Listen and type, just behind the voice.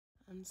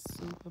I'm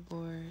super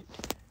bored.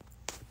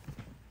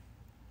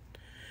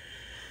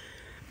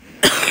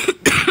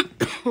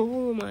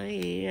 Oh my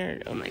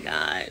head. Oh my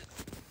god.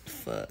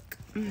 Fuck.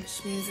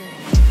 Music.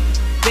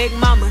 Big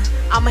mama,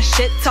 I'm a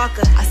shit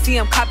talker. I see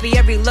him copy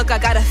every look. I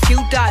got a few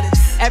daughters.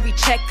 Every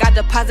check I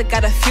deposit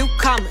got a few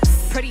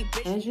commas. Pretty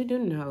bitch. As you do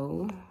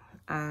know,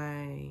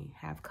 I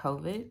have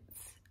COVID.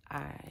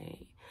 I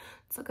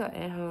took an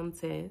at-home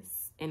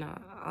test, and I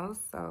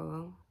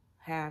also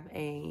have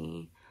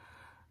a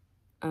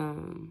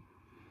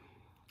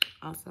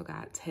also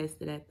got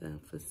tested at the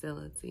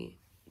facility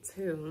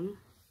too.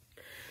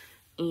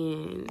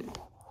 And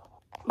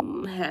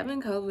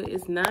having COVID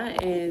is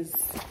not as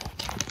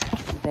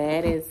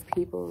bad as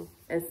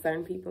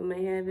certain people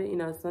may have it. You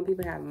know, some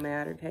people have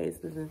milder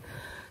cases and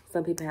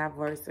some people have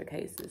worse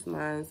cases.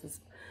 Mine is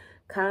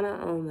kind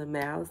of on the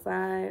mild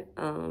side.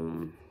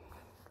 I'm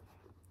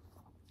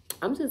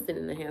just sitting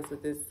in the house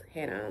with this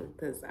hat on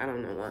because I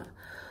don't know why.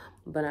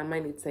 But I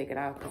might need to take it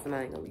off because I'm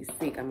not gonna be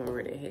sick. I'm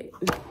already hit.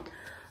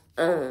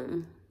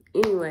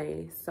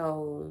 Anyway,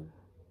 so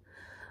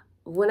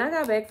when I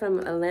got back from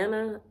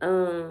Atlanta,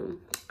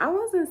 I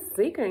wasn't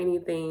sick or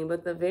anything,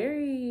 but the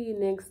very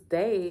next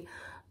day,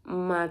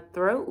 my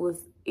throat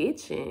was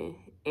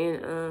itching,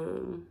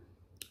 and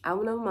I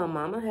went over to my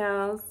mama's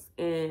house,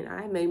 and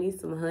I made me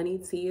some honey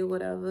tea or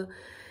whatever,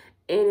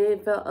 and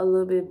it felt a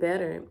little bit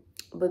better.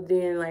 But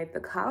then, like, the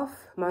cough,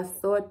 my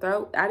sore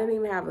throat, I didn't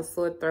even have a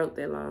sore throat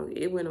that long.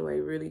 It went away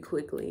really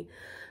quickly.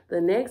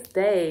 The next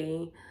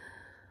day,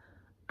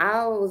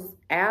 I was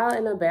out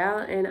and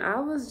about, and I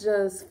was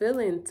just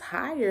feeling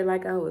tired,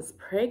 like I was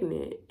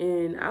pregnant.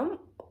 And I'm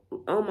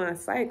on my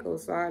cycle,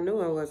 so I knew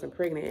I wasn't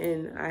pregnant.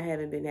 And I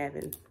haven't been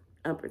having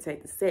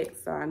unprotected sex,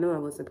 so I knew I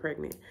wasn't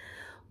pregnant.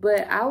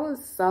 But I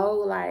was so,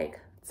 like,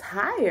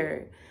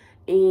 tired,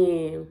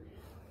 and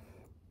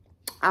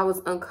I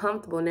was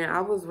uncomfortable. Now,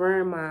 I was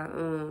wearing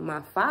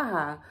my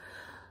faja,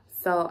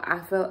 so I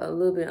felt a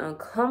little bit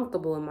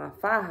uncomfortable in my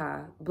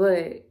faja,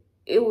 but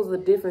it was a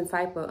different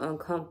type of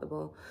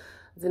uncomfortable.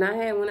 Then I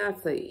had went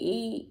out to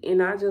eat,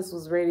 and I just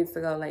was ready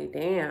to go lay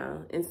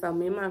down. And so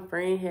me and my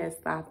friend had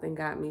stopped and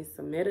got me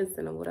some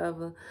medicine or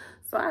whatever.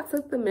 So I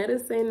took the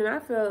medicine, and I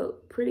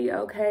felt pretty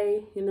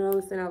okay. You know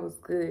what I'm saying? I was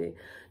good.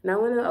 And I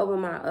went over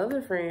my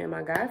other friend,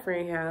 my guy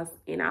friend house,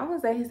 and I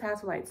was at his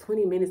house for like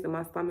 20 minutes, and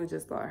my stomach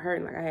just started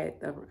hurting. Like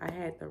I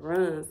had to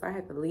run, so I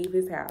had to leave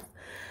his house.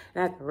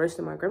 And I had to rush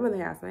to my grandmother's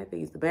house, and I had to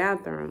use the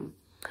bathroom.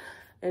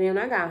 And then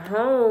when I got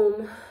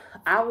home,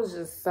 I was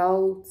just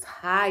so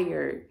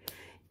tired.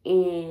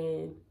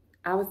 And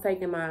I was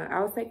taking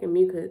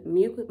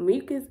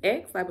Mucus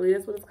X, I believe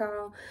that's what it's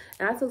called.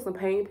 And I took some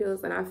pain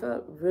pills, and I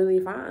felt really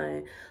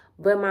fine.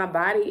 But my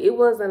body, it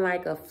wasn't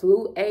like a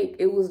flu ache.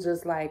 It was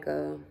just like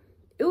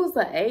it was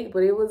an ache,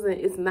 but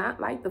it's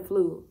not like the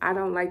flu. I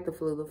don't like the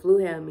flu. The flu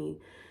had me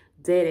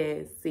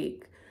dead ass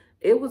sick.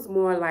 It was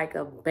more like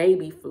a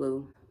baby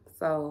flu.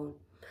 So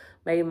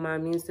maybe my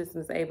immune system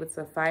is able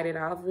to fight it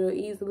off real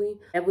easily.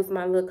 That was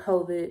my little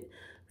COVID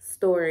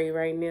story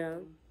right now.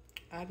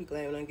 I'll be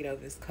glad when I get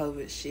over this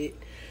COVID shit.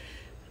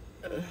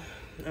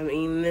 I'm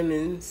eating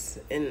lemons,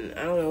 and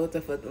I don't know what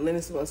the fuck the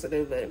lemon's supposed to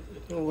do, but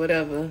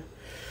whatever.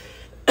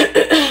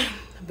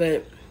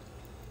 But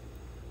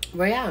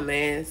wear y'all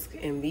mask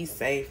and be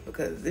safe,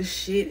 because this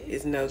shit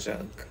is no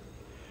joke.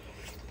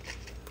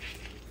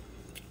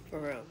 For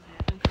real.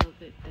 Having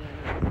COVID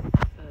does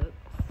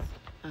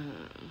sucks.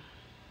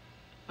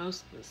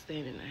 Most of the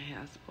staying in the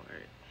house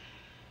part.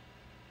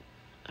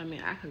 I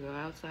mean, I could go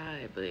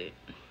outside, but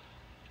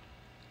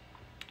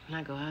when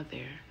I go out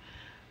there,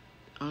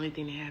 the only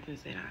thing that happens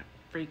is that I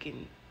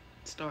freaking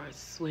start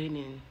sweating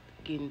and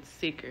getting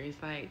sicker. It's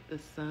like the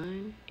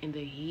sun and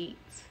the heat.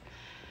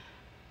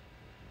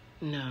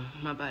 No,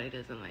 my body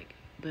doesn't like it.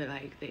 But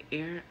like the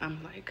air,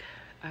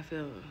 I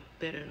feel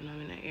better when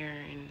I'm in the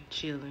air and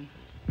chilling.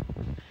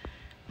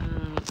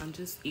 I'm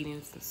just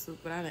eating some soup,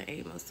 but I done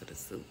ate most of the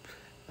soup.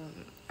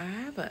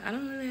 I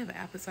don't really have an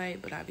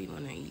appetite, but I be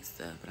wanting to eat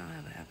stuff, but I don't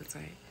have an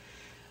appetite.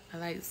 I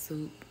like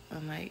soup. I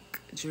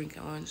like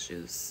drinking orange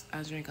juice.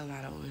 I drink a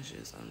lot of orange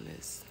juice on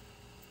this.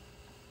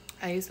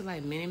 I used to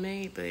like Minute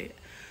Maid, but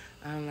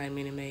I don't like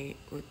Minute Maid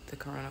with the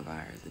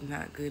coronavirus. It's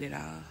not good at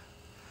all.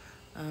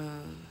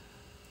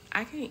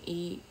 I can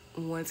eat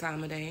one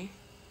time a day,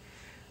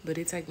 but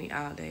it takes me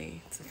all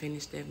day to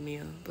finish that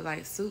meal. But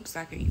like soups,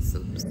 I can eat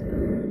soups.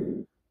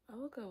 I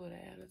woke up with an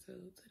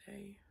attitude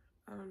today.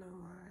 I don't know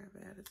why I have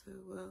an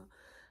attitude. Well,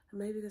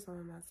 maybe because I'm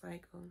on my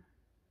cycle,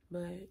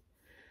 but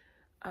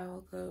I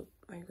woke up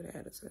like with an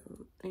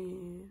attitude,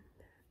 and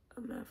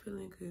I'm not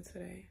feeling good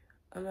today.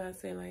 I'm not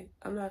saying like,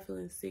 I'm not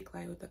feeling sick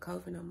like with the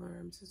COVID no more.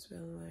 I'm just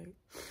feeling like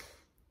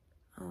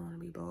I don't want to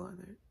be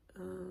bothered.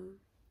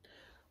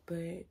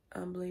 But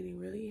I'm bleeding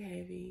really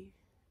heavy,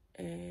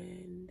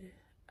 and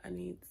I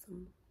need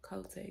some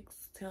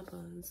Kotex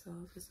tampons. So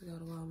I'm just gonna go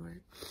to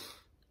Walmart,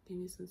 give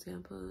me some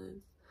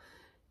tampons,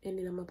 and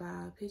then I'm gonna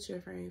buy a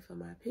picture frame for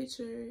my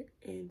picture,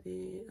 and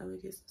then I'm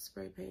gonna get some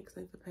spray paint because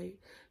I have to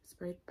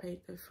spray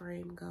paint the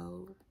frame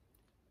gold.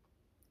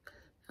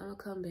 I'm gonna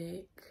come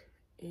back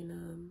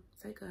and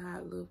take a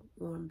hot little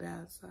warm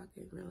bath so I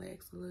can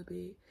relax a little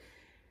bit.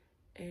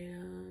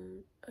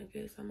 And I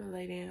guess I'm gonna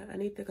lay down. I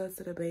need to go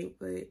to the bank,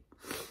 but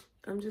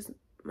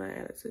my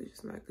attitude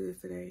is not good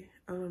today.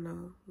 I don't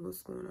know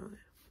what's going on,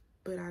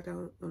 but I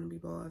don't want to be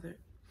bothered.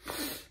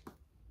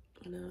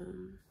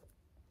 And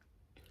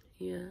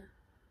yeah,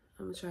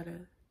 I'm gonna try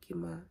to keep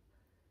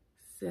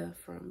myself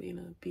from being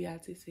a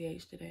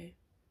bitch today.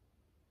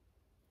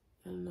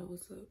 I don't know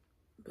what's up,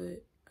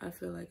 but I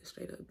feel like a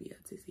straight up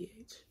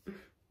bitch.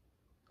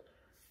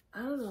 I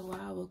don't know why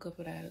I woke up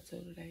with an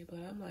attitude today, but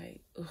I'm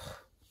like, ugh.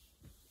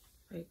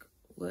 Like,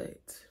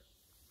 what?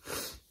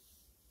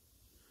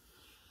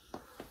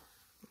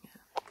 Yeah.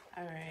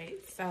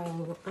 Alright,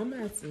 so I'm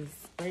about to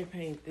spray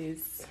paint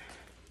this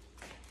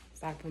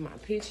so I can put my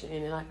picture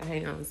in it, like I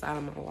hang on the side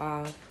of my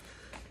wall.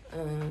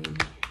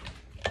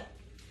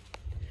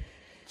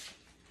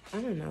 I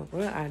don't know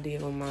what I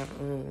did with my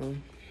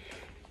thing.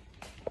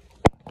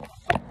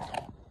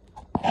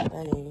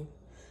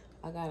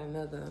 I got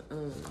another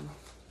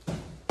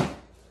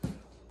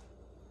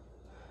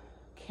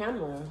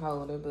camera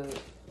holder, but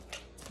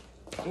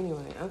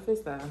anyway, I'm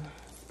just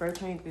spray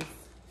paint this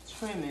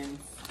trimming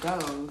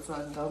gold so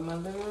I can go to my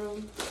living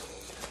room.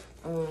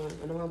 And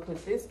I'm gonna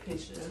put this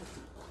picture.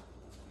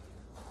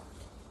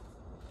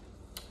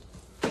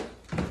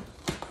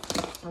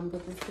 I'm gonna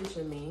put this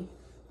picture of me.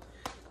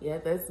 Yeah,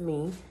 that's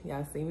me.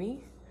 Y'all see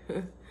me?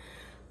 I'm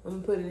gonna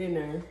put it in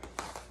there.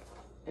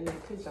 And this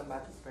picture I'm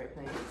about to spray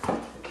paint.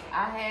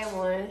 I had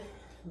one,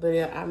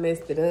 but I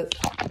messed it up.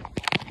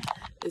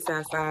 It's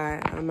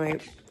outside. I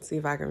might see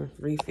if I can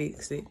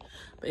refix it.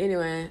 But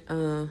anyway,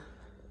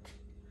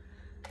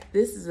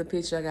 this is a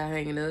picture I got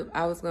hanging up.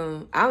 I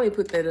only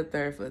put that up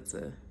there because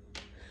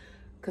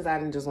I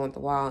didn't just want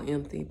the wall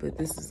empty, but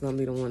this is gonna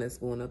be the one that's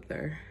going up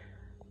there.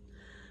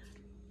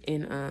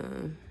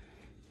 And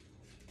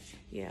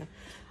yeah,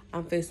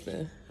 I'm fixed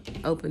to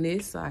open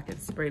this so I can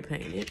spray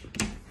paint it.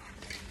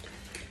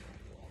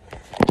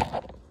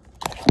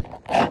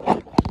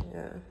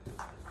 Yeah.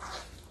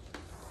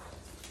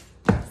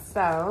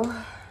 So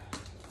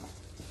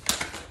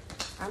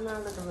I know I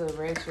look a little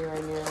wretched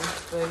right now,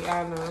 but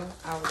y'all know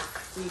I was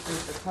sick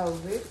with the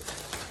COVID.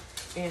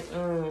 And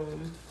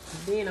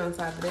being on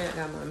top of that, I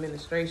got my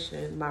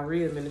menstruation, my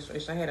real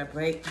menstruation. I had a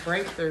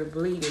breakthrough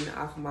bleeding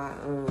off my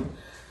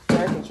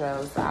birth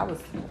control. So I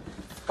was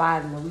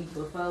spotting the week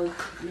before.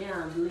 Now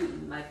I'm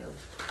bleeding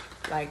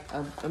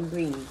I'm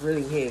bleeding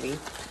really heavy.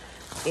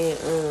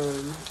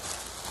 And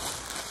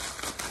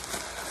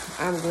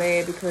I'm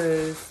glad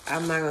because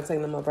I'm not gonna take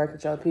no more birth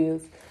control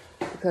pills,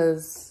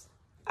 because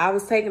I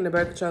was taking the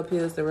birth control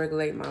pills to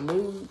regulate my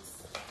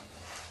moods,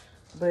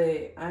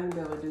 but I ain't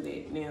gonna do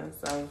that now.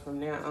 So from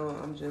now on,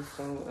 I'm just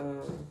gonna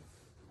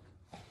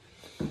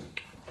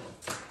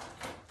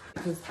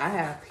because I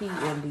have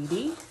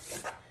PMDD,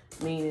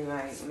 meaning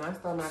like when I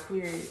start my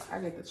period, I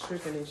get the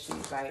tripping and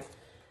shit. Like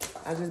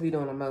I just be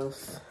doing the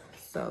most.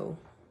 So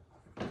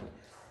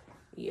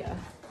yeah.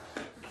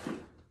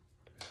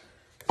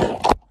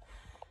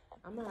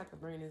 I'm gonna have to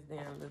bring this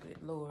down a little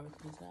bit lower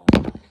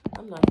because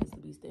I'm not supposed to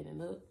be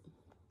standing up.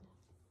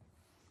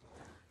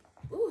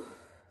 Ooh.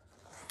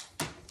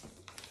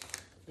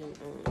 And,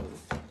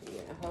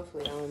 yeah,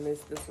 hopefully I don't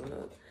mess this one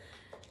up.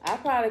 I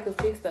probably could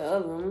fix the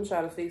other one. I'm gonna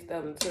try to fix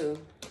that one too.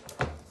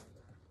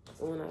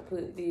 The one I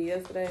did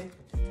yesterday.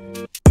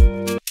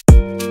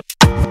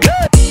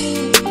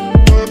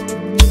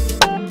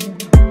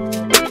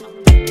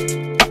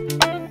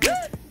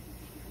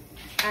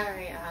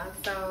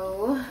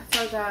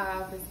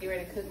 I was getting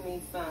ready to cook me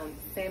some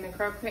salmon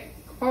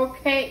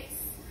croquettes.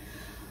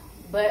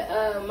 But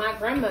my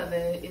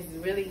grandmother is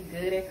really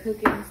good at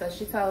cooking, so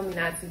she told me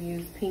not to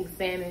use pink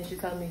salmon. She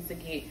told me to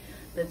get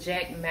the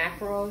jack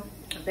mackerel.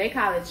 They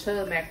call it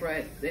chub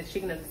mackerel at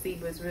Chicken of the Sea,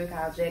 but it's really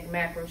called jack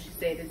mackerel. She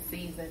said it's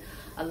seasoned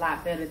a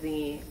lot better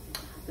than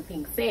the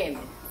pink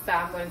salmon. So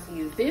I'm going to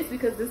use this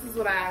because this is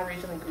what I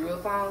originally grew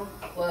up on.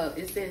 Well,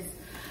 it says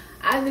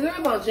I grew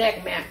up on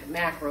jack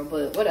mackerel,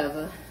 but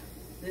whatever.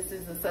 This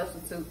is the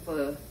substitute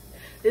for,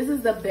 this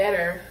is the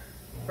better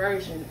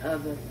version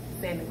of the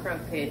salmon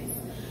croquettes.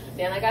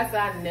 Now, like I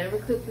said, I never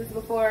cooked this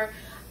before.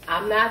 I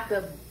don't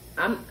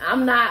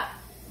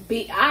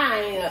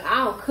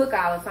cook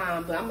all the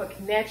time, but I'm a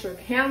natural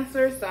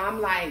counselor, so I'm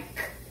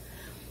like,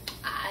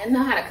 I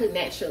know how to cook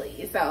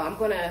naturally. So I'm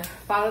gonna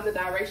follow the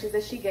directions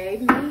that she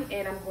gave me,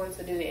 and I'm going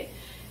to do that.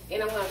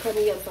 And I'm gonna cut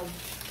me up some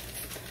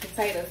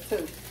potatoes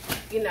too.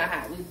 You know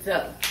how we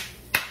do.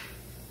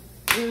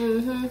 So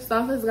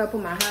I'm just gonna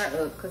put my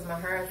hair up because my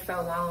hair is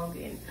so long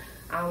and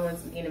I don't want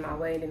it to get in my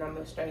way. Then I'm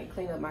gonna straight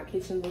clean up my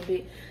kitchen a little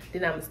bit.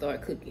 Then I'm gonna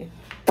start cooking.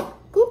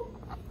 Cool.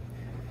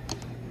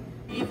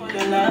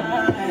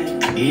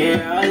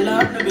 Yeah, I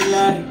love to be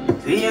like,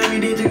 see every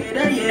day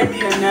together, yeah,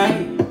 day and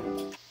night.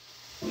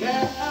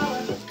 Yeah.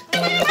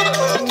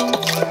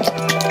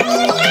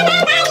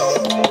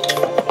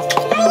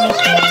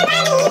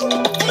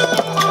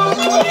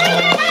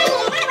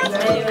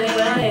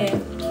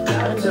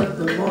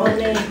 The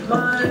morning,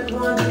 my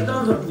one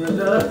from your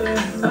loving.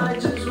 I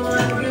just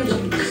want to get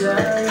you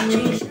beside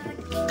me.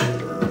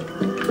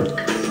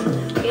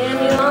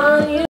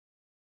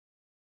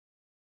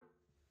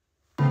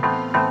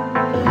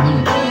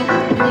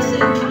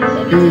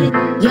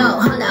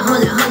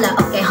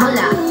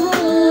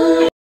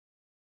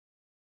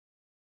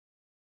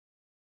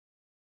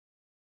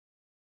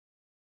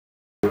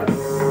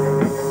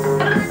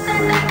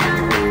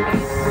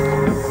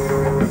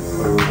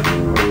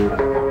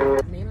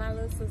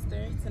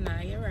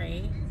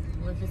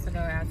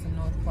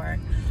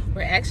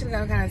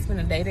 gonna kind of spend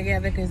a day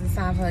together because it's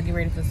time for her to get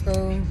ready for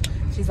school.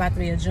 She's about to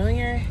be a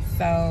junior,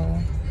 so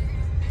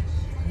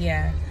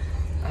yeah.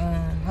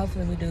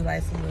 Hopefully we do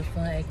like some little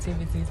fun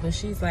activities. But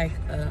she's like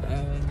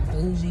a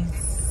bougie,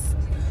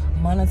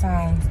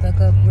 monotone,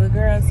 stuck-up little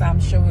girl, so I'm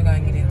sure we're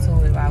gonna get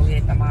into it while we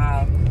at the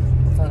mall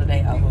before the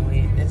day over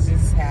with. That's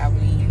just how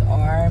we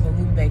are. But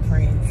we be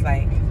friends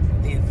like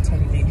in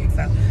 20 minutes,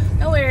 so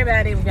don't worry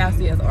about it if y'all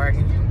see us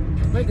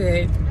arguing. We're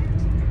good.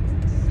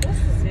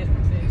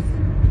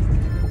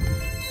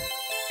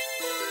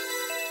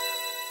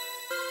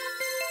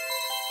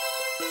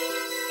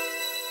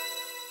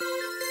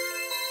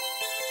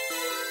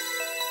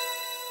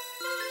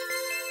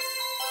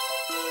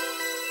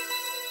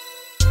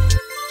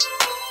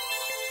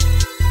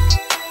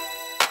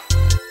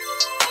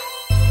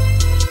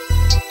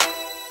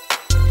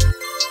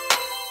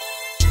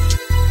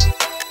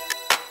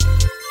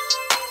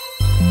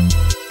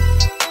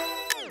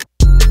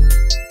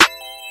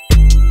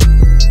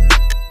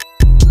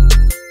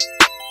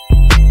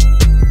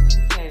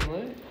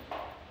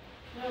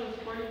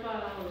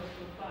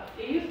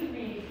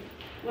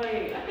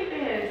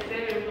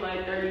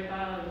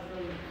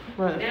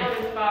 What? Now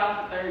it's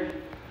 $5.30.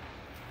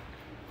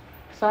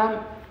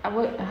 So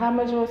how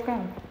much was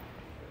coming?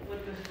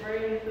 With the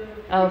spray and stuff.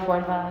 Oh,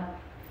 45.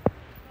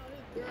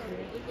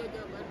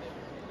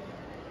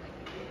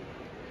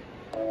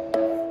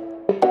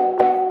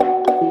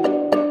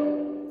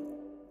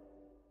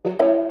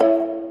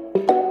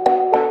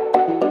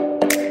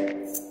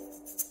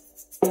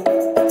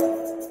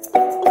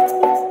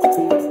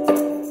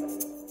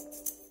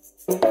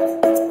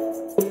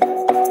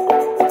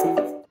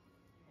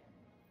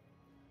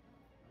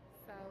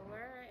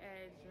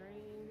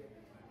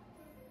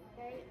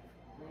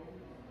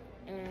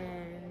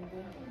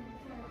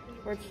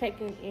 We're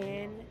checking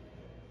in.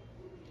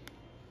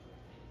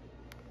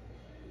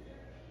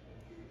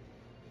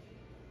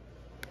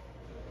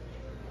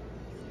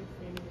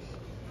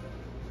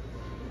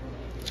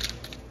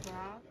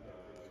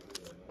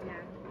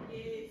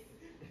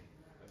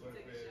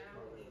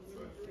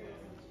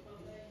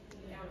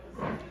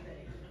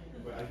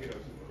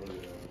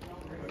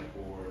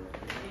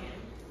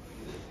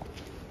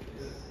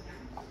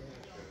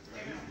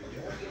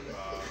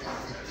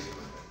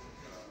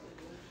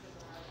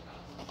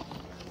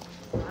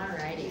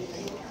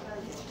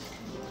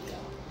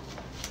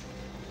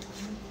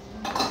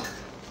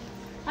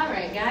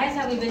 Alright guys,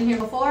 have we been here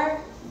before?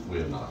 We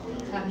have not.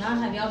 Have not?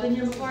 Have y'all been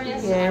here before?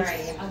 Yes? Yes.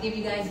 Alright, I'll give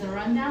you guys the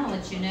rundown and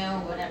let you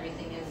know what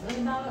everything is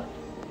about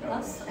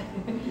us.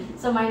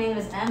 So my name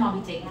is Em, I'll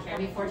be taking care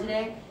of you for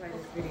today. Play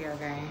this video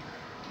game.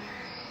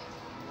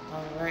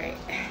 Alright.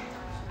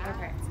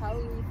 Okay,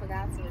 totally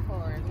forgot to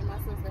record. Me and my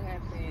sister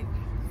have been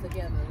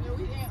together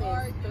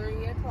since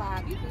 3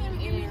 o'clock. You didn't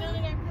give me none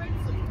of that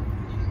breakfast.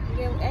 You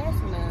didn't ask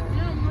for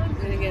none.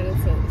 We're together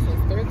since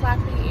 3 o'clock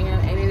p.m.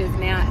 and it is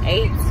now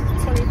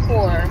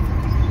 8:24.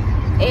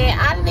 And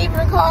I didn't even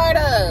record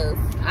us.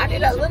 I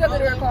did a little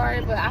bit of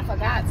recording, but I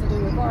forgot to do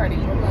recording.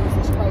 We're going to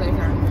Chipotle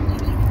from.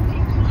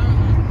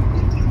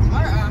 I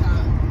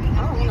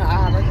don't want to I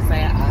can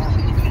say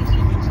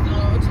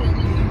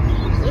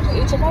we can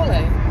eat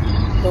Chipotle.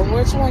 But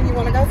which one you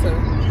want to go to?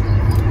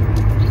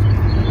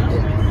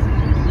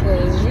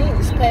 Because you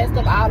just passed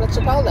up all the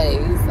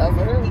Chipotles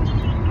over here.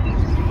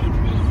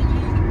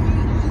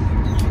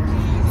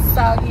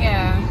 So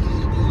yeah,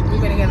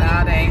 we've been together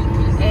all day.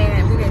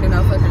 And we didn't do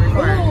no fucking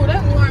recording. Ooh,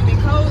 that warm and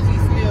cozy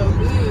smell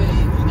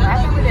good.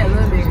 I think we did a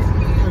little bit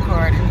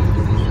recording.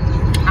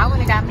 I went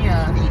and got me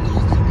a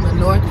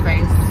North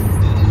Face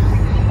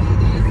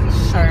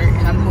shirt,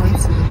 and I'm going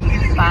to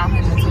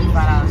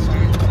 $525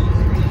 shirt.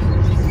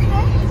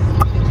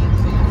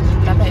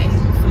 I paid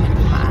for me to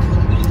buy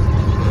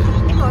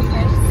North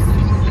Face.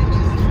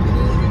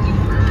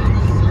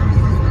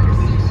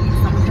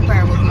 So I'm gonna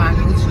compare it with my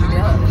Gucci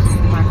belts,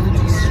 my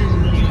Gucci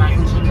shoes, my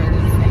Gucci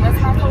purse, and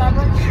that's my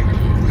collaboration.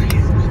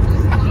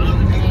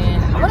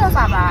 What else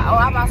I buy? Oh,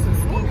 I bought some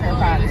skincare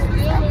products.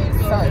 I'm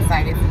so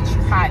excited to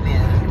try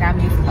them. I got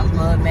me a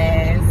mud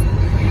mask.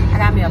 I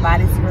got me a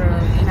body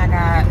scrub, and I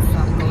got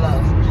some glow.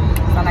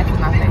 So I like to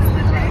my face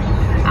with glow.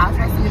 I was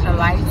supposed to get the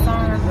lights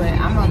on, but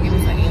I'm gonna give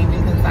it to Amy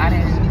because I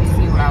didn't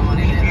see what I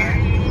wanted in her.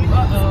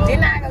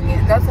 Didn't I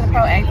go to the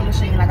Pro Active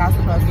machine like I was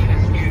supposed to do?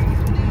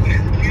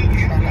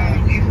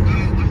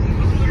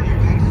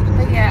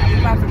 But yeah,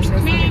 I'm about to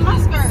just. Man, my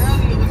skirt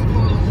earlier was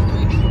cool.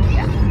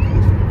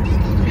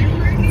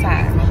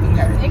 Time. I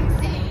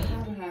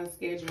don't have a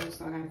schedule,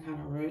 so I gotta kind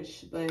of rush.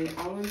 But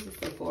I went to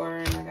Sephora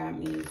and I got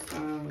me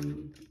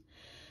some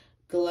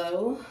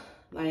glow.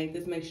 Like,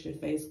 this makes your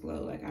face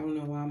glow. Like, I don't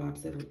know why I'm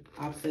obsessed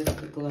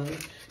with glow.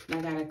 And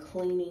I got a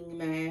cleaning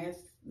mask.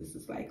 This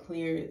is like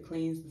it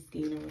cleans the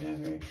skin or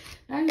whatever.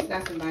 And I just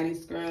got some body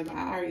scrub.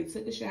 I already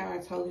took a shower. I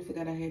totally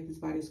forgot I had this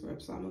body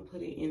scrub, so I'm gonna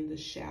put it in the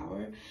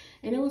shower.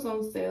 And it was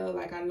on sale.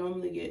 Like, I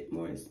normally get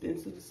more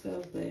expensive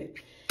stuff, but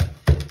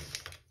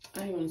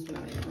I ain't want to spend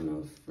all that on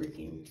no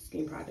freaking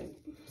skin product.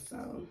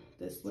 So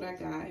that's what I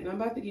got. And I'm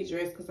about to get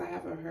dressed because I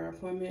have a hair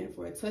appointment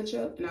for a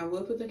touch-up. And I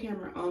will put the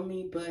camera on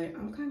me, but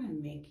I'm kind of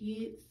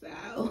naked,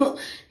 so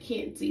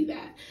can't do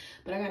that.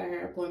 But I got a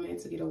hair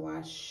appointment to get a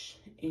wash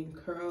and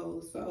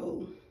curl.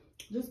 So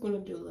just going to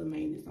do a little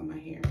maintenance on my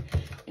hair.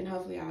 And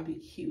hopefully I'll be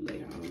cute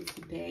later on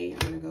today. I'm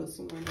going to go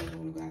somewhere. Maybe I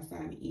want to go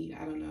outside and eat.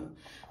 I don't know.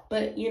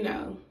 But, you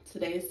know,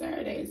 today is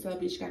Saturday, so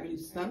bitch got to do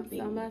something.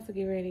 So I'm about to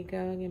get ready to go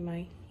and get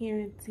my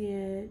hair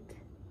did.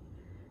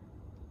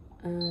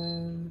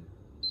 System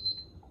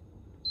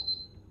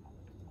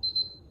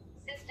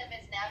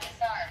is now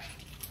disarmed.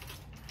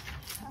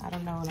 I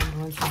don't know what I'm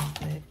going to,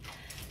 but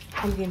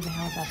I'm getting the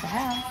house out the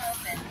house.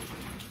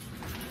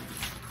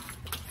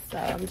 So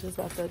I'm just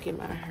about to get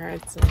my hair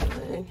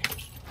done.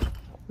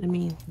 Let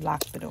me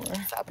lock the door.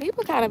 So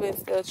people kind of been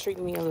still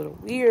treating me a little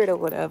weird or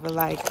whatever.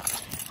 Like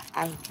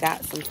I've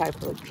got some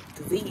type of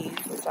disease,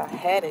 so I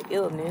had an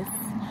illness,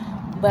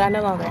 but I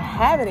no longer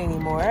have it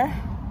anymore.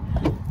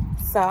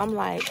 So I'm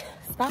like,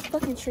 stop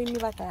fucking treating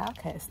me like an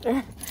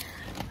outcaster.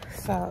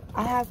 So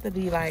I have to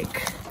be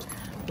like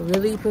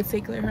really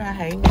particular who I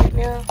hang right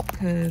now,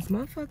 because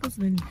motherfuckers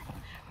been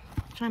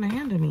trying to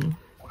handle me.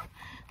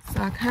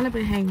 So I kind of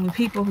been hanging with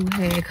people who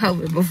had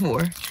COVID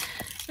before.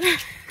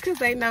 Because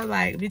they know,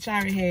 like, bitch, I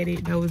already had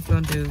it, know what it's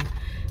gonna do.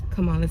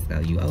 Come on, let's go,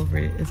 you over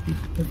it, let's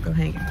go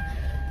hang out.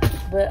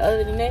 But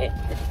other than that,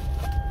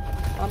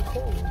 I'm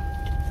cool.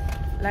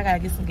 And I gotta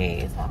get some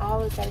gas. I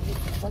always gotta get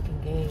some fucking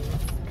gas.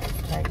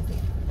 It's crazy.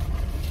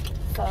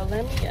 So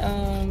let me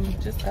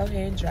just go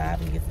ahead and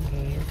drive and get some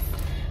gas.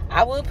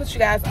 I will put you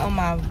guys on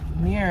my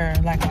mirror,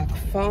 like my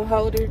phone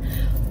holder,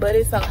 but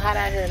it's so hot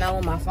out here and I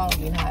want my phone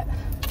getting hot.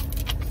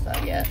 So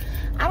yeah,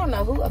 I don't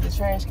know who of the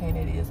trash can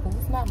it is, because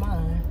it's not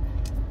mine.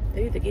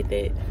 They need to get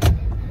that,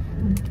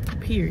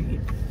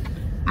 period.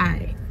 All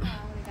right. I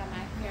got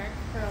my hair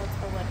curled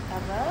or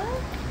whatever.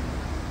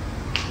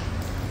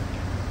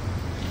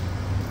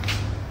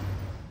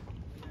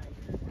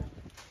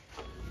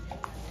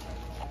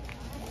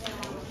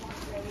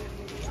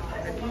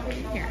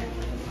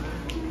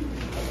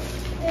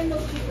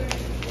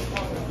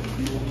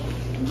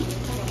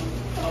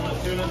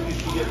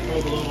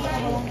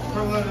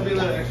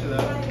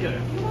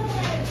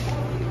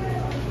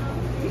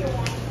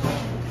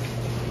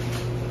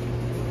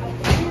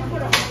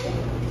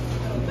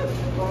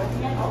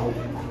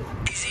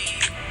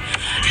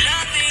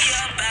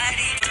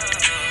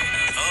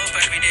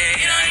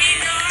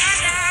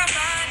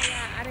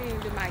 I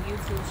didn't do my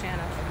YouTube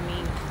channel for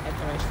me at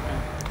the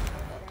restaurant.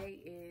 Today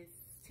is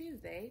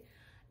Tuesday,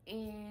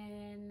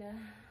 and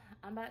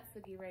I'm about to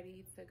get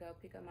ready to go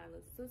pick up my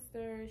little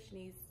sister. She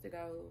needs to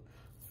go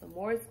some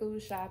more school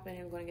shopping,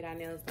 and we're gonna get our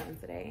nails done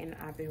today. And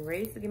I've been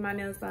ready to get my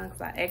nails done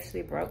because I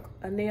actually broke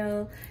a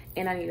nail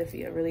and I need to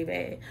feel really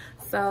bad.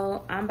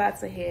 So I'm about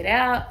to head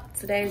out.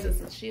 Today's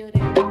just a chill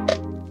day.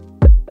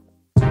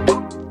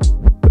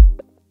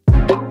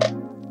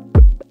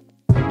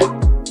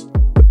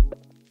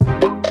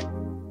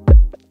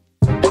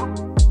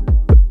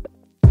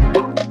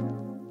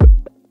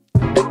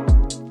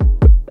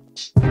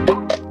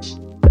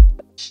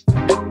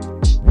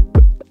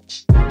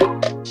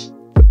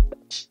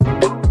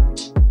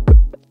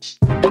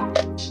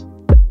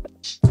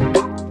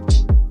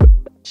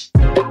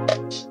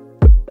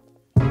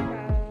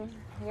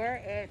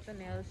 The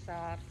nail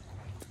shop,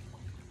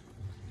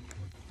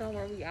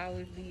 somewhere we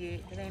always be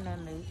at. It ain't no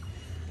new,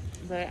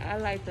 but I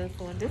like this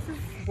one. This is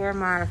where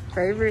my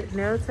favorite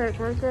nail tech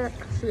works at.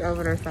 She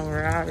over there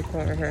somewhere. I'll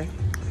record her.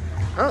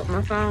 Oh,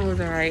 my phone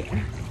wasn't right.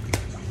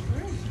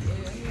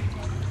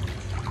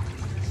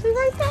 She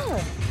right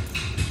there.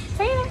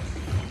 Tina,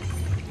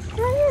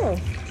 right here.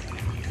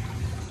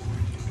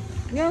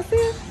 You don't see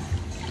her?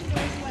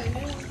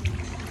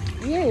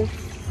 Yes.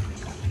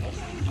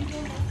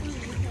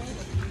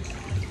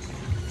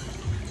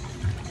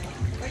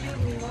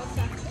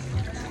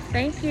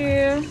 Thank you.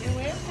 You're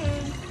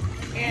welcome.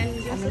 And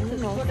just put it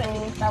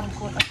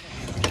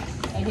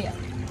right here.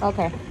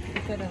 Okay.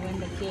 Put it in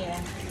the chair.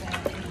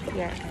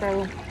 Yeah,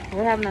 so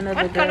we're having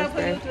another What color girls' for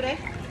you day. today?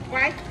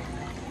 White?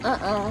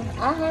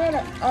 I had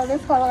it. Oh,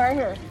 this color right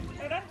here.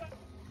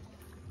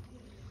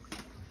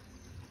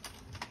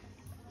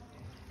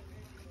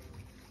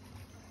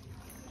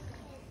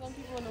 Some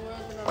people in the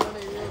world don't know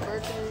their real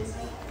birthdays.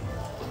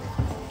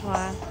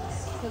 Why?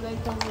 Because they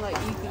come from like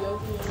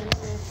Ethiopia and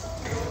everything.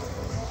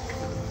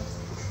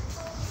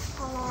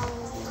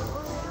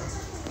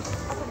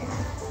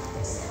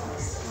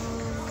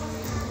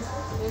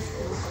 This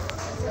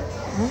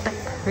cool.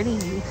 That's pretty.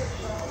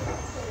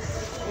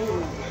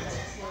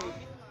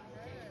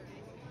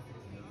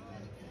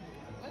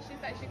 What she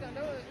say she gonna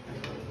do it?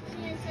 She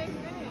ain't saying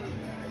anything.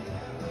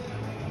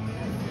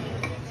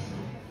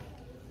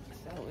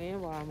 So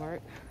in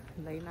Walmart,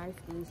 late night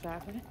school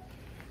shopping.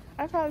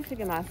 I probably should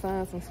get my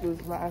son some school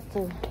supplies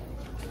too.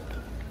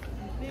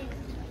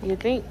 You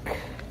think?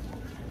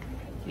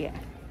 Yeah.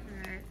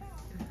 Alright,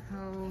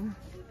 home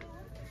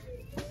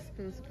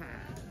school supplies.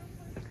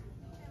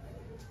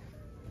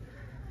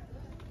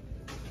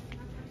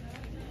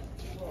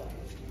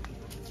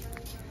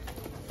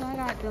 So I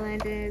got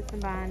Delandis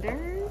and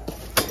binders,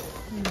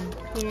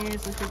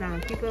 pens, which we're gonna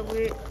keep up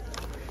with,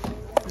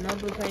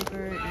 notebook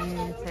paper,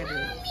 and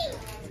tablets.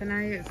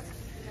 Tonight,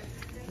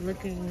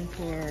 looking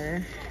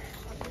for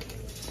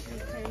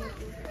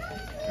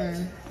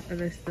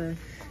other stuff.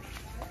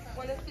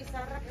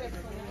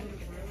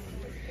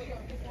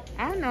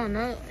 I don't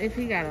know if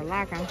he got a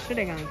lock. I'm sure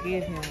they're gonna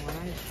give him one.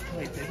 I just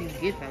wait till he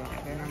gets the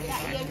lock. And I'm gonna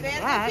find him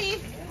a lock.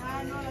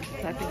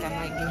 So I think I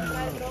might give him a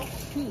little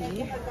key.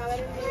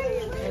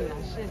 Maybe I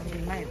shouldn't. He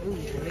might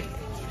lose it.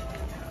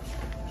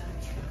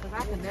 Because I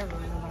can never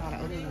remember how to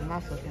open my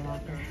fucking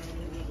locker.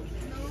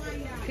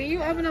 Can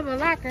you open up a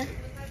locker?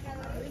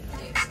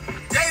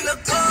 They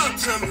look up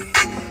to me.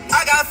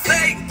 I got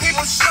fake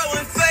people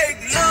showing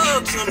fake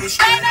love to me.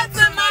 Straight up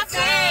to my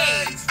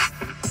face.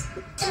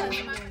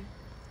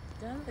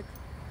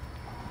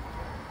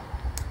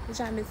 Did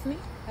y'all miss me?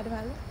 How do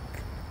I look?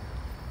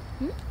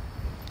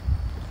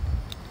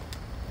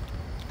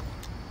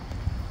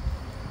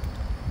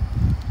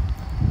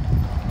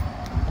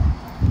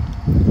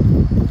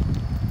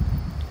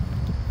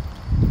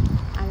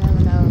 I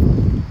never know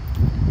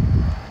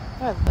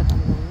where the fuck I'm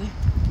going.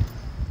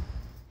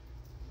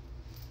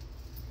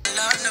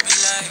 Love to be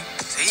like,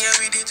 say yeah,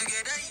 we did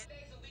together. Days a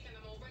week and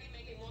I'm already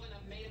making more than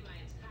I've made in my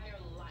entire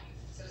life.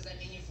 So does that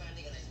mean you're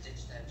finally gonna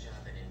ditch that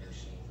job at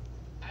Indochine?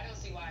 I don't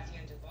see why I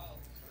can't do both.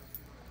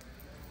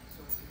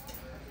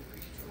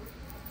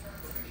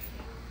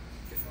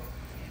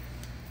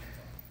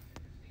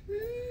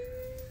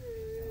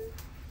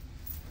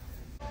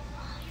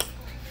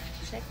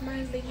 Check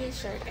my Leah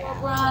shirt out.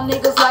 Brown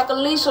niggas like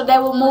Alicia, they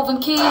were moving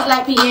keys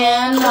like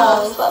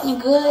pianos. Fuck me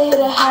good,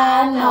 hit a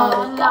high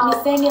note. Got me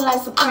singing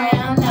like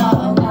soprano.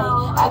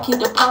 I keep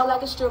the pole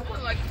like a stripper.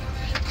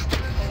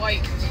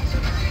 White.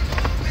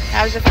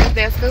 How was your first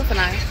day of school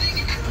tonight?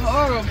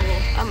 Horrible.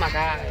 Oh my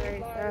god.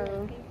 Alright,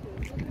 so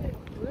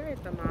we're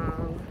at the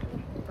mall.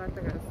 About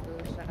to go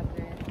school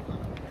shopping.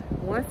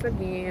 Once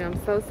again, I'm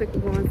so sick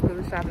of going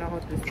school shopping. I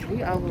want this to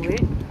be over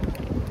with.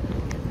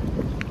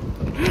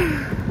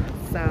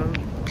 So,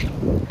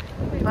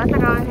 about to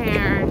go in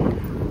here and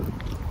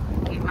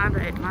get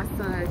my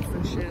son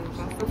some shoes.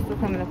 My sister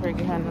coming up here to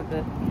get her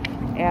another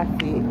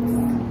outfits.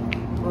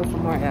 Or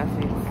some more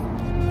outfits.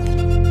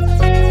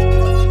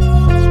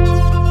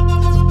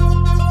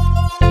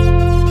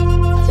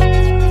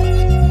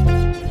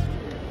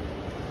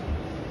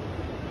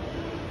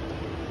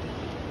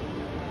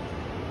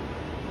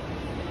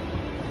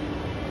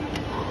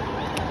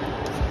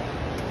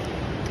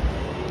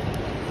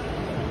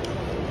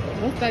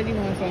 What side do you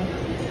want from?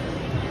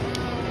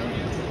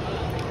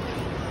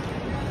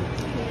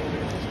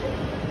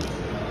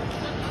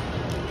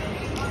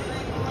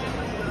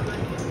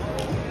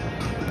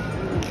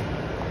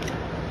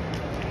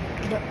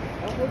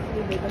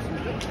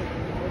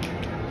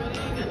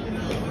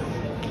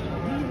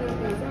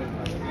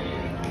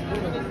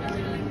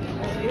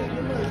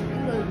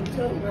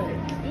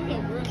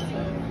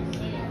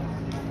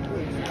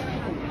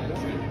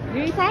 You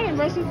ain't probably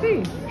brush your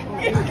teeth.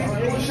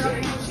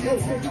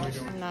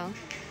 No.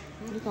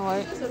 You can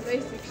wait. It's a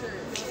basic shirt.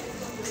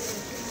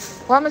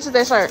 How much is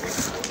that shirt?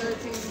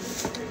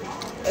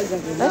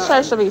 13. That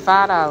shirt should be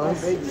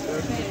 $5.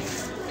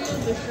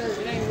 The shirt,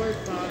 it ain't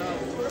worth $5.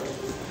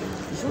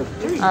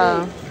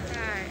 Alright,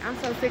 I'm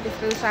so sick of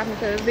school shopping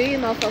because these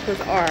motherfuckers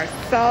are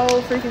so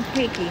freaking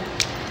picky.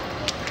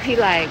 He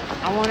like,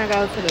 I want to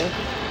go to the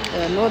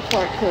North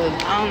Park because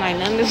I don't like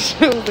none of the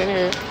shoes in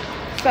here.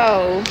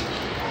 So,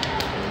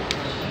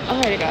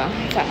 I'm ready to go.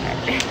 I'm tired.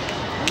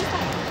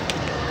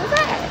 What's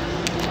that?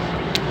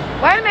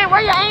 Wait a minute,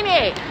 where you aim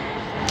at?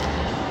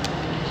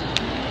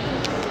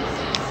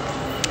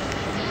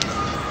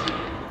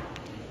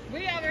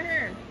 We over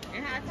here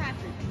in High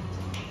Country.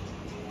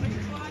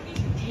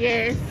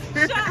 Yes.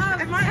 Shut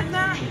up, Martin.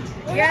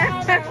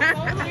 Yeah. I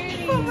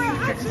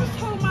just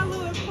told my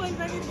little employees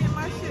I need to get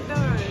my shit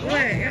done.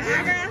 What?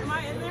 Am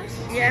I in there?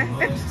 Yeah.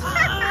 What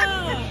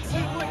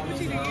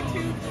you do,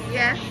 YouTube?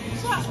 Yeah.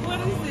 What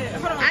is it?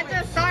 Hold on. I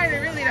just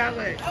started really though,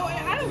 but. Oh,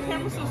 I don't care.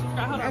 I'm so subscribed.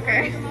 Hold on.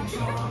 Okay.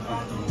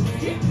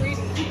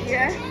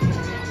 Yeah.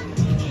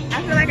 I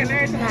feel like a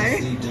nerd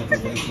tonight.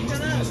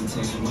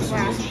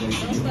 Wow.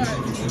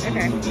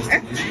 Okay.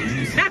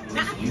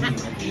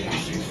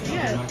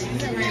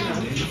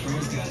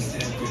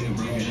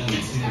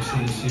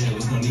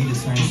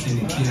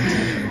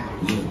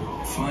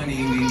 Funny,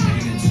 we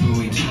ran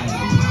into each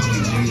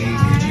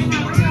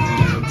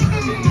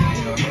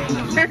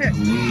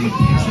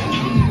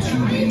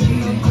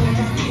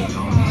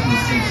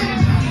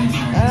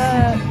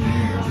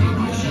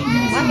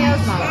My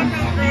nails mom. I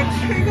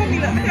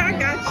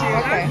got you.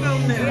 Okay. I know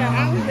that. Yeah, I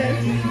was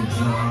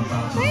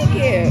just. Thank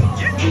you.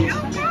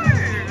 Of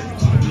course.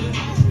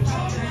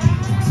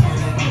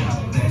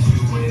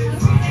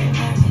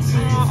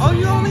 Oh,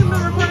 you only been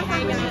recording for a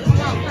minute?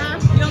 Huh?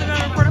 You only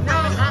been recording for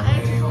a minute? I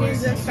actually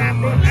just stopped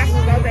it. I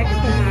can go back and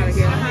put them out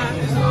again.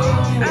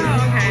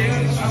 Oh,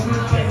 okay.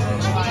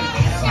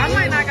 I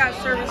might not got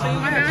service, so you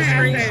might have to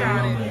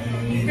screenshot it.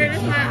 Here,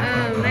 this is my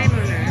name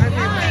on there. I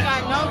ain't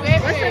got no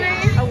baby. What's your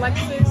name?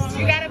 Alexis.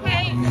 You got a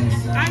page?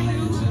 I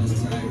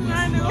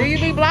do. Do you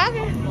be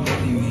blogging?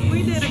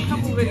 We did a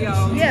couple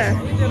videos.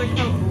 Yeah. We did a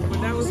couple, but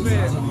that was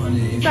it.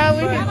 So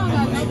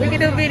we can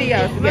do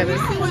videos together.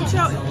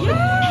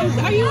 Yes.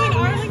 Are you in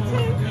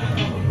Arlington?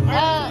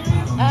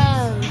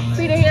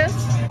 Peter here.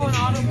 On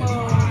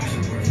Audible.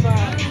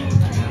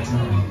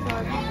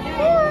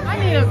 I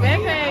need a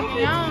backpack.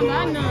 Y'all don't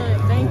got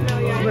none. Thank you.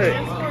 Yeah. Look.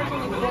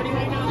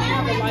 I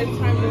have a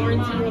lifetime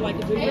warranty or like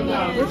a good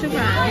What you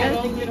find?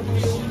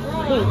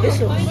 Look, this is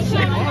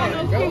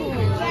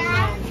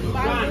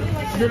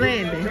The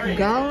landing.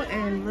 Go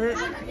and look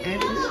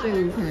at the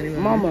shoes, honey.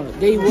 Mama,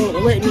 they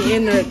won't let me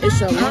in there.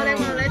 It's a Oh, they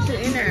won't let you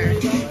in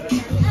there.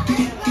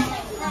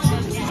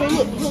 So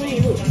look,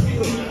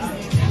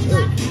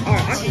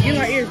 alright, I can get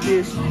my ears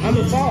pierced. I'm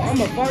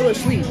gonna fall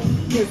asleep.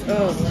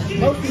 Cause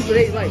most people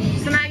they like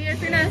So now you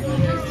see that?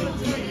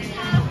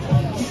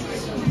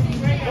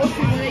 most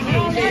people they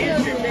get their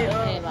ears pierced, they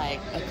had like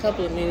a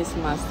couple of minutes to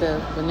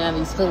myself, but now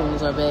these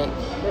hoodlums are back.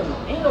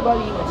 ain't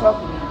nobody even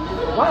talking to me.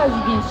 Why is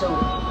you getting so mad?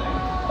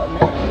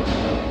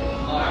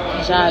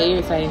 Y'all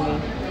irritating me.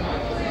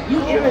 You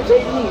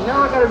irritating me.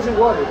 Now I gotta drink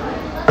water.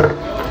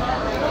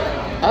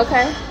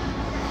 Okay.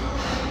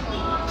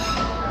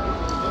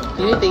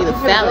 You need to eat a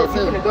salad She's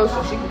gonna too. go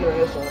so she can get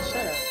her ass on.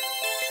 Shut up.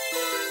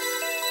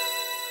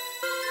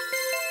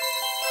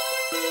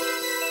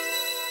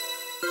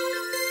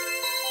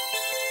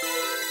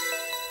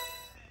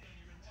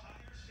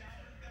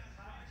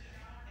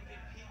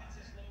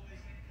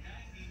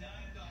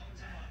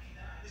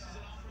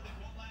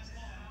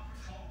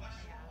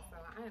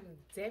 I am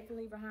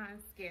definitely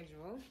behind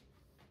schedule.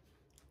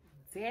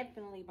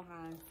 Definitely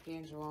behind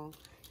schedule.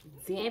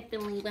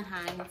 Definitely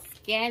behind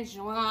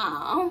schedule.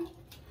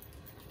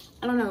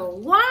 I don't know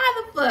why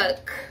the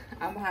fuck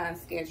I'm behind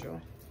schedule.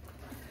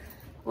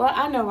 Well,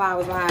 I know why I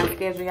was behind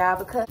schedule,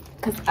 y'all, because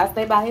I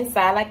stay by his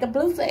side like a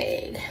blue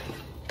egg.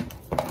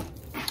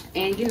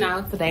 And you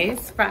know,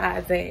 today's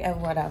Friday or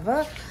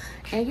whatever.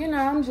 And you know,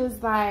 I'm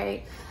just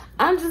like,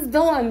 I'm just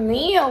doing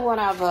me or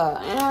whatever.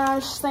 And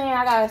I'm saying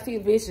I got a few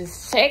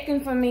bitches checking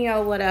for me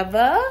or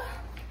whatever.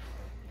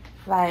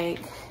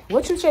 Like,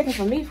 what you checking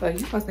for me for? You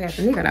supposed to ask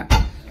a nigga though.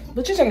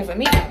 What you checking for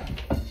me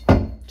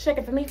for?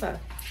 Checking for me for?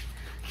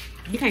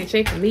 You can't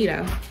check for me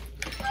though.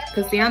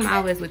 Cause see, I'm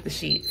always with the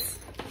sheets.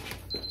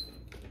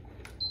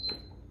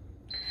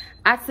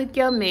 I took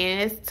your man,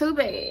 it's too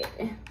bad.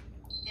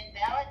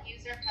 Invalid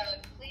user code.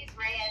 Please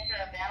re-enter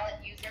a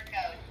valid user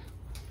code.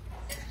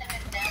 System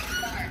is now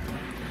start.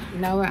 You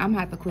know what? I'm gonna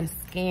have to quit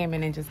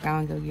scamming and just go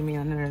and go give me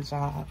another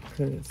job.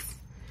 Cause,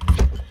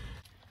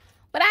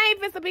 but I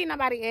ain't finna beat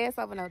nobody ass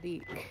over no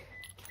dick.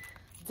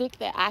 Dick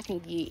that I can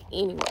get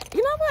anyway.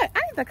 You know what? I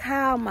need to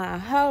call my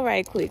hoe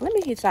right quick. Let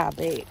me hit y'all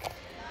back.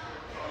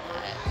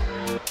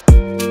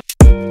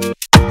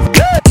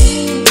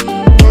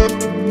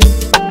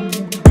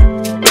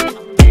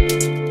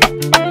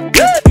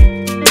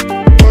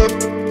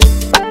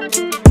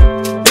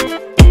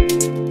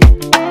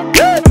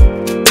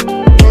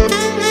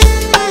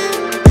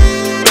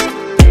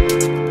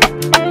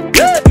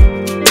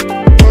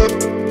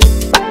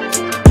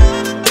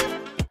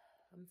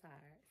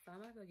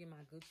 Get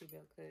my Gucci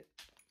belt cut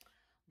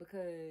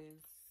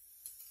because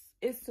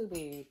it's too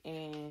big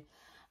and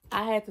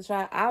I had to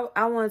try.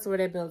 I wanted to wear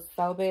that belt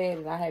so bad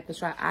and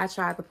I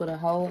tried to put a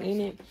hole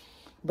in it,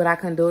 but I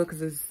couldn't do it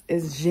because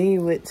it's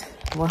genuine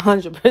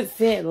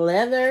 100%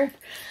 leather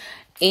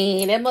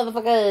and that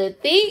motherfucker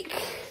thick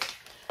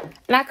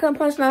and I couldn't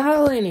punch no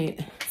hole in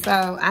it.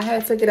 So I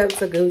had to take it up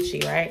to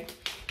Gucci, right?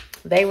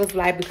 They was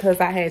like, because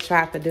I had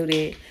tried to do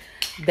that,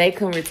 they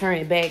couldn't return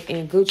it back,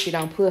 and Gucci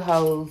don't put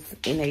holes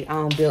in their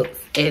own belts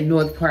at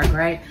North Park,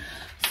 right?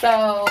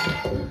 So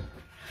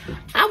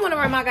I want to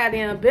wear my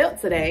goddamn belt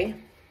today.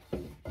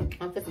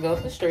 I'm just go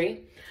to the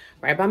street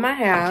right by my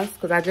house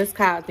because I just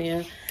called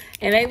them,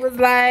 and they was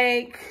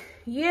like,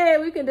 "Yeah,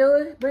 we can do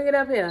it. Bring it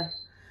up here."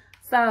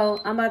 So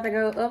I'm about to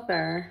go up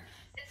there.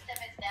 System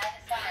is now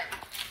start.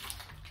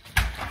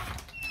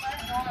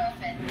 Close door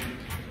open.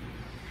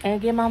 And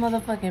get my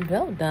motherfucking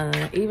belt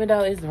done. Even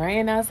though it's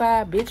raining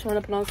outside, bitch wanna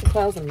put on some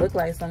clothes and look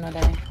like something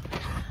today.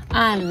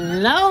 I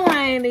know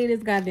I ain't need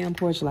this goddamn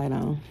porch light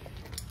on.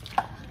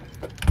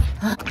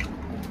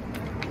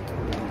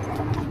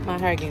 My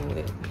hair getting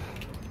wet.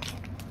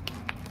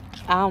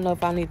 I don't know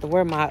if I need to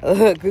wear my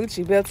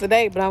Gucci belt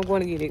today, but I'm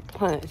going to get it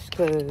punched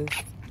because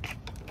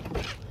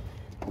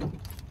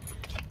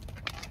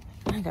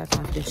I ain't got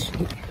time for this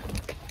shit.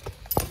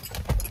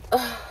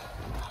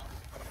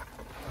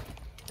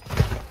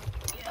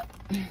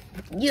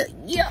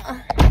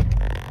 Yeah.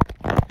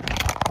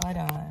 Hold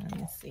on, let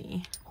me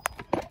see.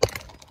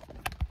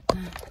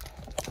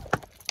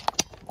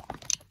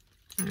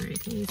 All right,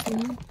 can you see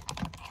me?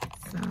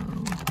 So,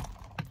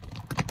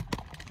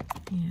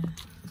 yeah.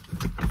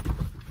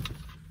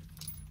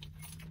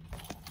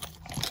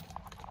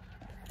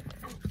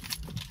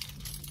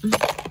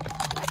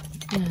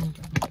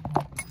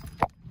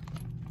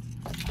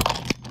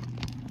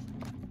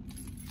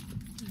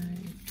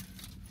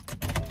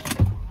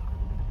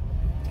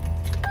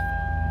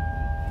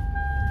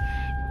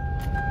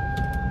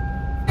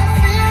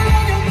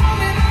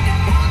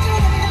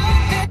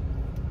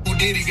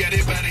 city, got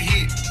everybody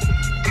hit.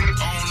 I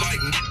don't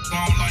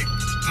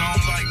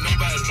like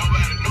nobody.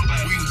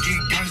 We can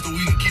get gangster,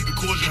 we can keep it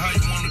cordial. How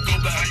you wanna go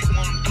back? I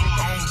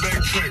don't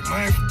backtrack,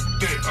 man.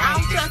 I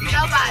don't trust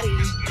nobody.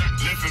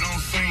 Left it on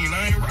scene,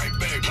 I ain't right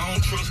back. I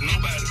don't trust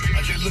nobody.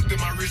 I just looked at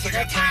my wrist, I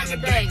got time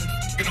today.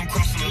 Get them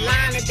crossing the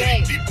line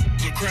today. These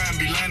will cry and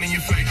be lying in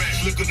your face.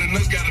 Look at the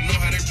nuts, gotta know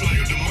how they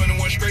play. If the money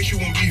went straight, you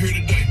won't be here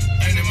today.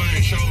 Ain't that man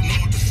show know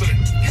what to say.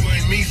 You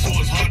ain't me, so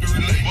it's hard to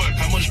relate.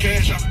 How much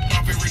cash I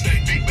pop every day?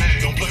 Big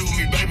bag. Don't play with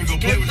me, baby. Go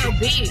play with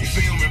you. You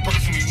see him in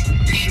person,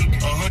 he shook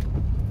 100.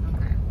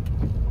 Okay.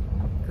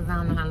 Because I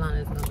don't know how long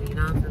it's gonna be. You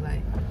know, I feel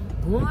like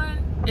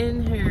going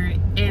in here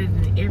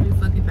editing every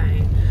fucking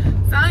thing.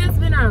 So it's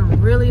been a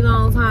really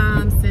long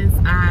time since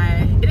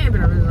it ain't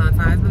been a really long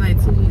time. It's been like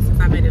 2 weeks since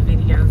I made a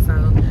video. So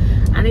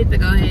I need to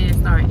go ahead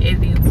and start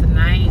editing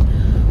tonight.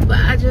 But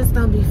I just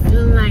don't be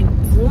feeling like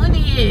doing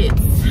it.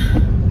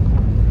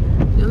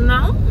 You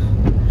know?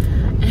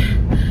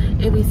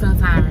 It be so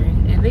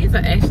tiring. And these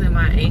are actually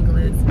my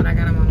anklets, but I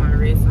got them on my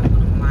wrist. I'm putting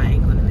them on my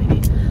ankle in a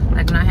minute.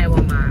 Like when I had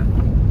on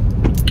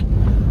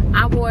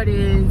I wore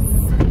this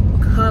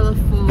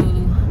colorful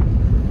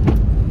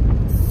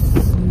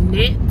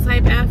knit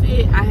type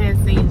outfit. I had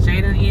seen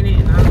Jada in it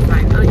and I was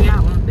like, oh yeah, I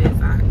want this.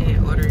 I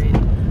can't order it.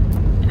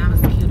 And I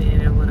was cute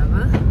in it or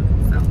whatever.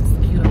 So it was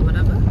cute or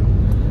whatever.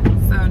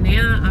 So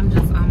now I'm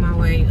just on my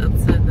way up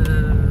to the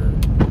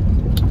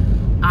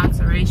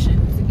alteration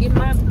to get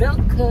my belt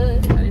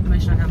cut. I need to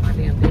make sure I got my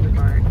damn debit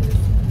card.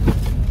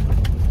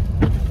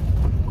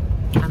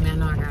 I mean, I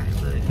know I got it,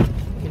 but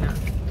you know,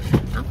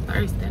 I'm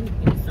thirsty. I need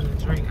to get something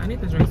to drink. I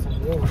need to drink some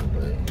water,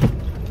 but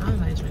I don't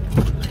like drinking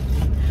water like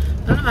that.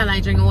 Nobody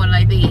like drinking water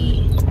like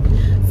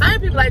that. Some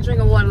people like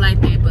drinking water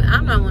like that, but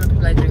I'm not one of the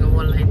people like drinking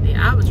water like that.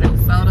 I would drink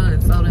soda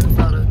and soda and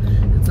soda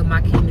until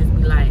my kidneys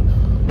be like,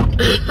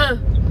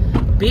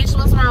 bitch,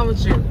 what's wrong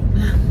with you?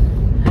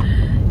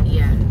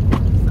 Yeah.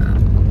 So,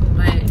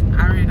 but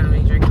I really don't be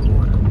drinking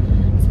water.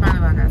 It's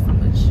probably why I got so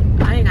much.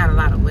 I ain't got a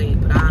lot of weight,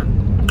 but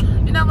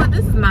you know what?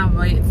 This is my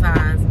weight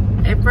size.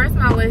 At first,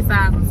 my weight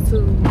size was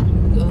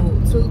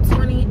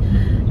 220.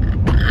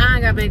 I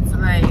got back to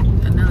like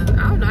another,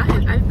 I don't know,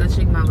 I have to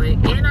check my weight.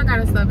 And I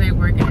gotta start back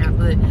working out,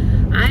 but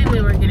I ain't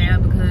been working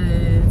out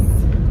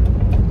because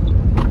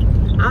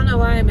I don't know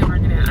why I ain't been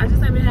working out. I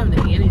just ain't been having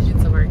the energy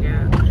to work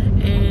out.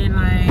 And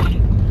like,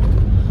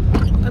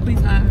 I'll be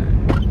tired.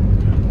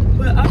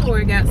 But I'm gonna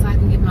work out so I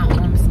can get my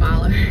arms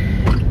smaller.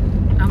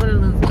 I wanna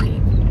lose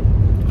weight.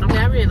 I mean,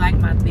 I really like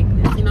my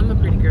thickness. You know, I'm a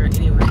pretty girl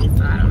anyway,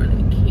 so I don't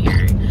really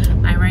care.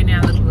 Like right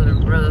now, I look a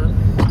little rough,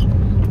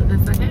 but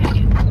that's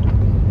okay.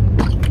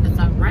 It's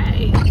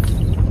alright.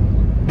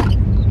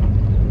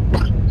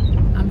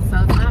 I'm so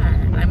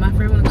tired. Like my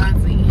friend wanna go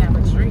out to eat, have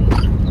a drink.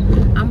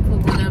 I'm for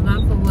whatever.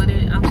 I'm for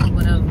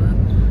whatever.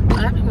 But I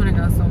just wanna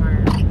go somewhere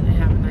and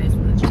have a nice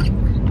little drink.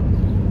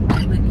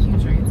 Like little cute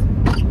drinks.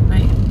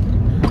 Like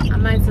I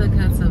might take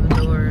her to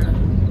Medora.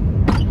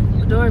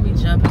 Medora be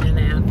jumping in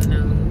the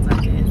afternoons, I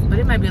guess. But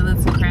it might be a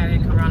little too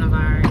crowded,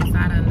 coronavirus.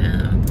 I don't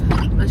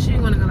know. But she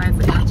wanna go like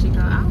to El Chico.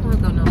 I don't wanna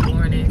go no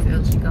more next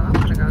El Chico. I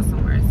wanna go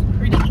somewhere it's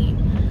pretty.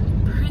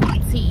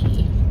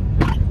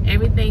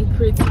 Everything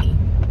pretty.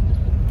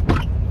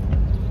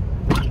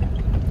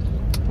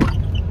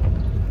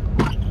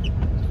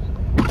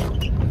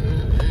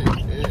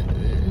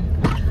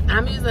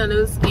 I'm using a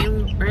new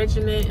skin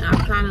regimen. I'm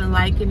kind of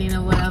liking it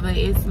or whatever.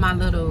 It's my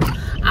little,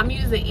 I'm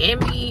using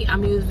Emmy,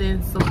 I'm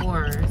using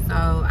Sephora.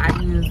 So I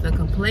use the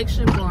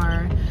complexion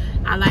bar.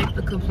 I like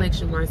the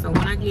complexion bar. So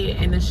when I get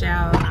in the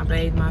shower and I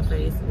bathe my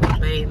face,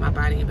 bathe my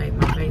body and bathe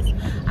my face,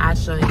 I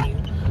show you.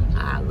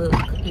 I look,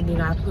 and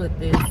then I put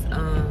this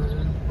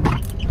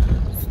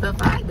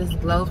this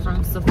glow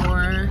from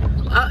Sephora.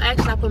 Oh,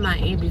 actually I put my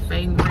Ambi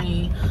Fading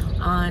Green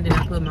on, then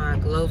I put my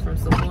glow from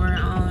Sephora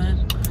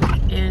on,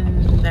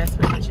 and that's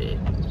pretty much it.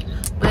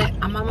 But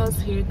I'm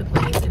almost here at the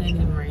place. It ain't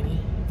even raining.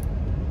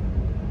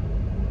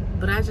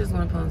 But I just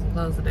want to put on some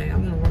clothes today. I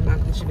want to wear my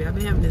Gucci belt. I've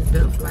been having this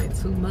belt for like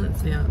 2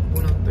 months now,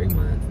 going on 3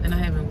 months, and I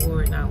haven't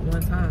worn it not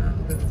one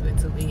time because it's been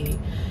too big.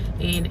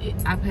 And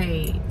I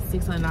paid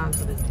 $600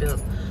 for this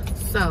belt,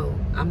 so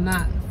I'm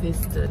not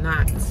fist to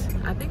not.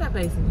 I think I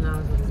paid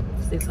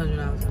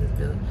 $600 for this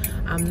belt.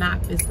 I'm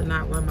not fist to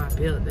not wear my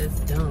belt. That's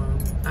dumb.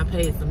 I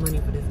paid some money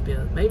for this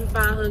belt, maybe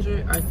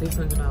 $500 or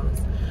 $600,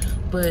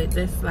 but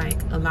that's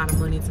like a lot of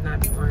money to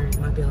not be wearing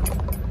my belt.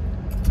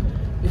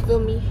 You feel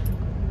me?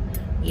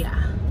 Yeah.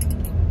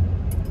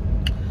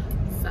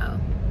 So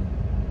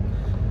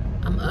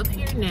I'm up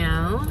here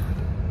now,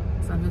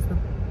 so I'm just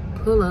gonna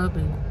pull up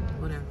and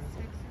whatever.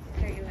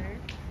 Taylor,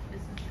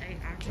 this is a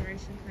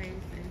alteration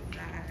place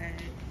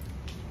inside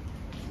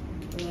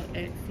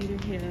at Cedar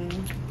Hill.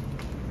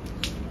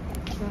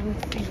 So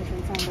let's see what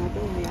they're talking about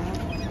doing, y'all.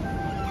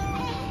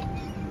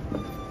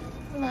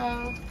 Hello.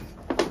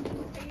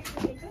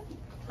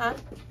 Huh?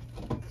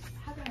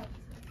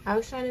 I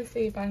was trying to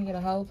see if I can get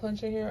a hole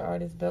punch in here or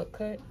this belt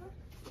cut.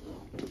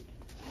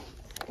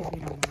 If you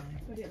don't mind.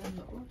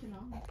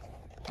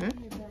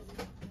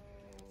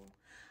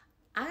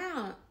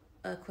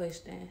 a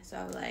question.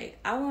 So like,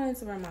 I wanted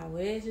to wear my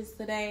wedges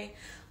today,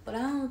 but I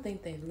don't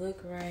think they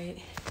look right.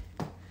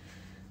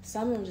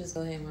 So I'm gonna just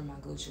go ahead and wear my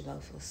Gucci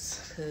loafers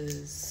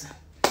because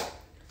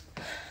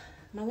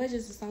my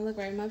wedges just don't look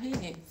right in my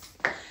pants.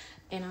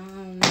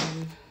 And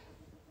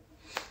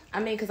I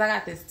mean, because I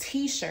got this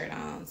t-shirt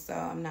on, so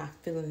I'm not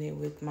feeling it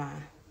with my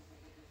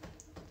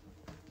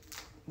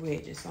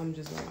wedges. So I'm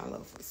just wearing my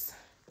loafers.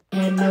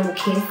 And no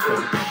kissing,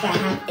 I can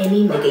have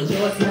any nigga,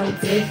 yours no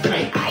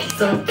different. I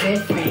so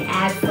different,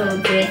 ass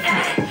so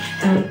different.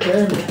 I'm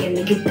good, make a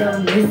nigga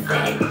don't miss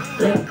it.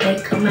 Look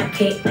like on my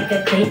cake like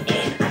a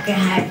Clinton. I can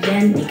have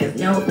young niggas,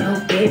 no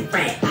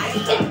different.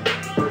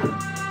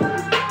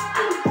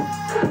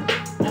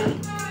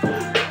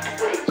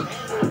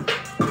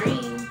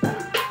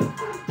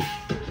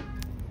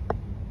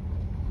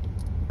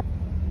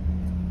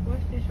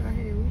 What's this right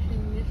here? We should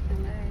have missed the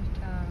last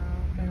time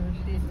they were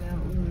sitting out.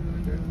 We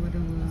remember what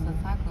it was. It's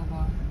a taco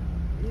bar.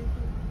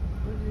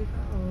 What is it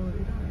called?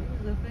 It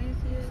was a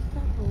fancy ass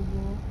taco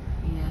bar.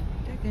 Yeah.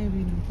 That can't be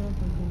no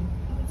taco bar.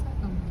 What's a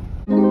taco bar?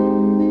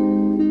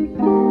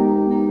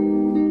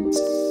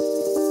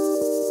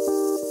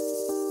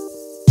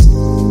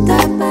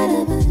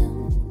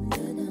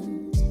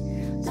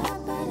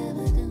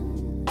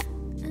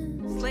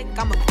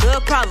 I'm a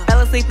good problem.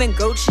 Fell asleep in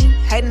Gucci,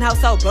 hating how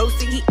so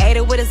boasty. He ate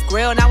it with his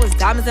grill, now it's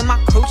diamonds in my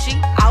coochie.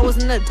 I was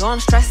in the dorm,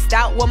 stressed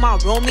out with my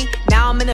roomie. Now I'm in the